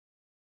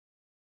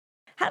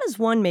How does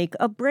one make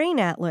a brain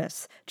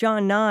atlas?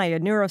 John Nye, a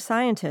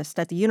neuroscientist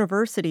at the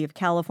University of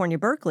California,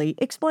 Berkeley,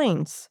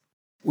 explains.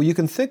 Well, you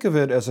can think of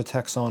it as a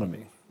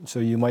taxonomy. So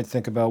you might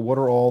think about what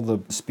are all the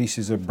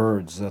species of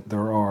birds that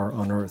there are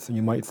on Earth. And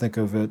you might think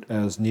of it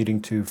as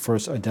needing to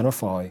first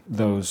identify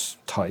those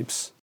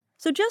types.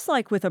 So just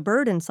like with a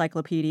bird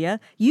encyclopedia,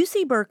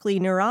 UC Berkeley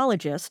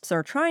neurologists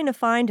are trying to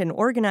find and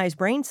organize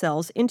brain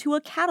cells into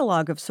a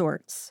catalog of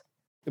sorts.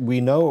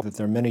 We know that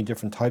there are many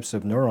different types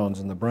of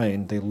neurons in the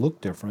brain. They look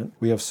different.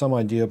 We have some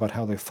idea about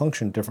how they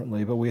function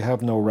differently, but we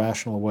have no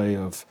rational way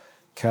of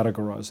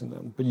categorizing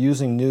them. But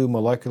using new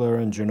molecular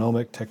and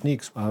genomic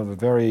techniques, I have a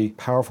very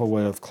powerful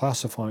way of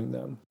classifying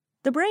them.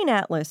 The Brain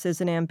Atlas is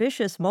an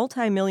ambitious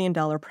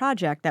multi-million-dollar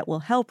project that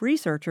will help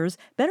researchers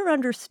better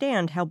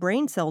understand how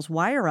brain cells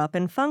wire up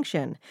and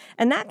function.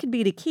 And that could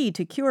be the key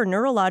to cure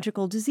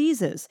neurological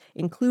diseases,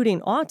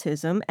 including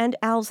autism and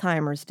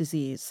Alzheimer's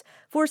disease.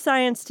 For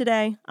Science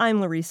Today,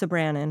 I'm Larissa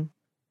Brannon.